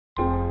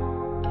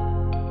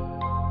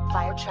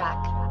Fire track.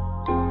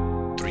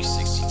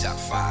 360 top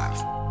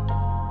 5.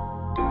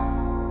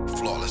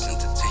 Flawless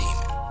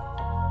entertainment.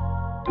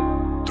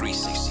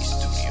 360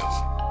 studio.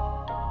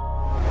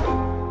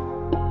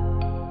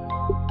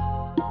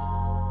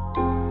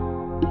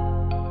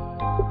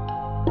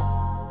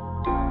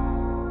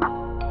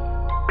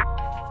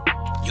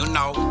 You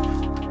know,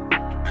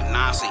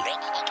 Nazi.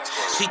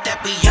 Si te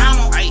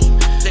pillamos, ey,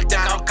 de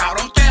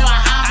cabrón te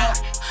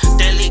bajamos,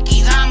 te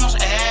liquidamos,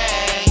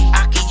 ey,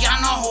 aquí ya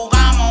no jugamos.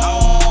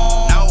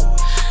 No.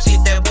 Si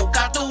te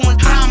buscas tú un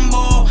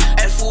trambo,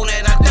 el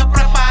funeral te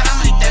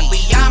preparamos. Si te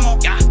pillamos,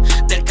 ya,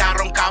 del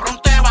cabrón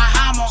te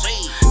bajamos,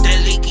 te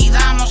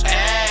liquidamos,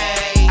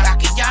 ey,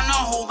 aquí ya no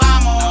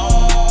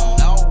jugamos.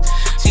 No.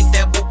 Si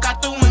te buscas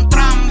tú un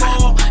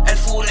trambo, el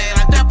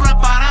funeral te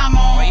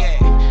preparamos. Oye,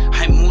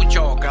 hay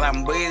mucho que la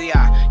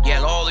envidia y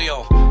el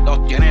odio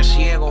los tiene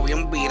ciegos,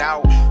 bien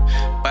virados.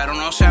 Pero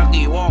no se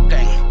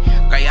equivoquen,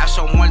 que ya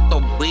son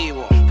muertos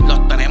vivos.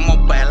 Los tenemos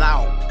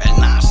pelados, el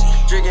Nazi.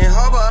 Drinking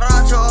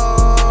Baracho,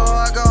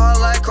 I go out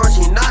like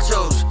crunchy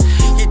nachos.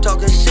 He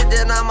talking shit,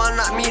 then I'ma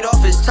knock meat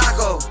off his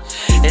taco.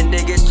 And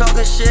niggas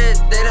talking shit,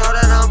 they know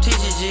that I'm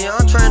TGG.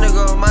 I'm trying to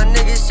go, my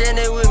niggas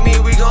standing with me,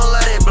 we gon'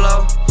 let it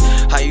blow.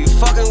 How you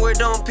fucking with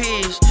them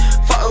peas,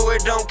 fucking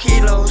with them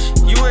kilos?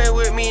 You ain't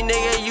with me,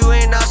 nigga, you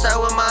ain't outside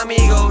with my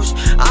amigos.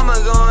 I'ma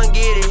go and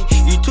get it,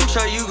 you too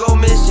short, you go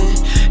missing.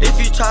 If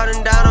you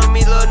trodden down on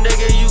me, little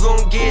nigga, you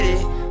gon' get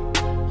it.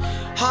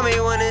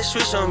 Homie when it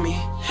switch on me,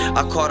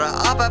 I caught her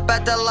up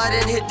at the light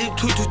and hit the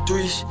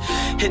 223s.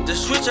 Hit the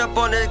switch up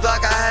on this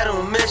Glock, I had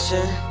him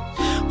missing.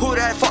 Who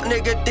that fuck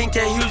nigga think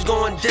that he was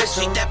gon' diss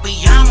him? Si te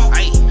pillamos,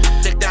 ey,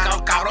 de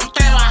cabrón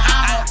te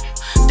bajamos,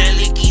 te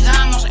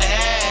liquidamos,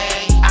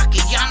 ey,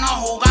 aquí ya no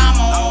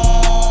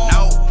jugamos.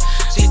 No.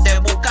 Si te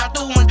buscas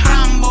tú un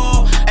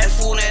trambo, el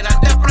funeral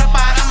te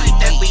preparamos. Si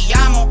te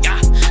pillamos, ya,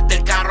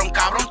 del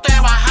cabrón te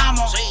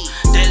bajamos,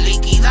 te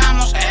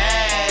liquidamos,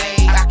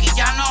 ey, aquí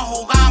ya no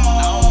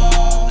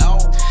jugamos. No.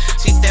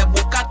 Si te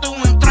buscas tú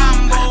un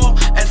trambo,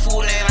 el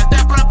funeral te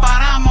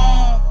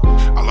preparamos.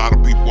 A lot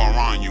of people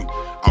around you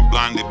are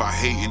blinded by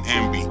hate and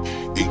envy.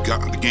 They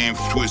got the game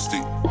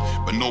twisted,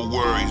 but no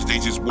worries, they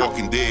just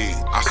walking dead.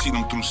 I see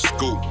them through the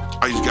scope,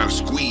 I just gotta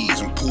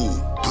squeeze and pull.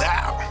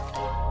 Blah.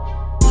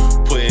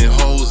 Putting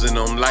holes in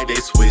them like they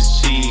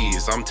Swiss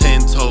cheese. I'm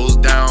 10 toes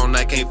down,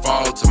 I can't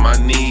fall to my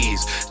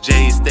knees.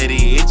 Jay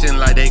steady itching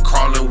like they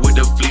crawling with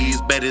the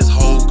fleas. Bet his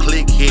whole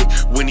clique hit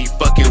when he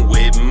fucking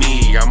with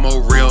me. I'm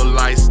a real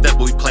life step,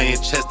 we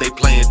playing chess, they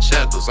playing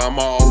checkers.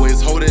 I'ma always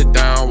hold it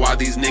down while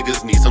these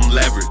niggas need some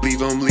leverage. Leave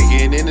them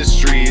leaking in the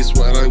streets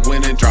when I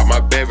went and drop my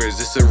beverage.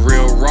 It's a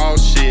real raw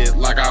shit,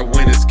 like I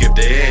went and skipped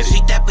the edit.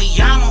 Si te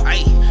pillamos,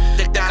 ey,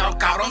 de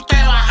cabrón te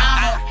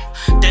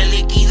bajamos, te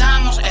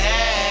liquidamos,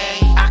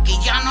 ey, aquí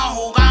ya no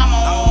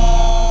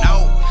jugamos.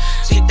 No.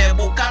 Si te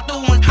buscas tú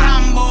un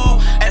trambo,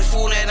 el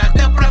funeral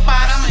te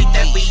preparamos. Si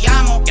te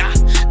pillamos, ya,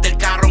 del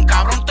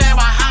cabrón te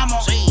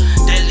bajamos,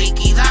 te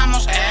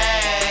liquidamos,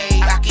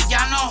 ey, aquí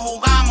ya no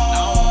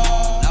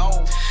jugamos. No.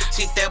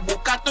 Si te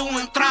buscas tú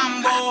un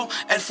trambo,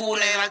 el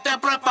funeral te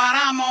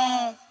preparamos.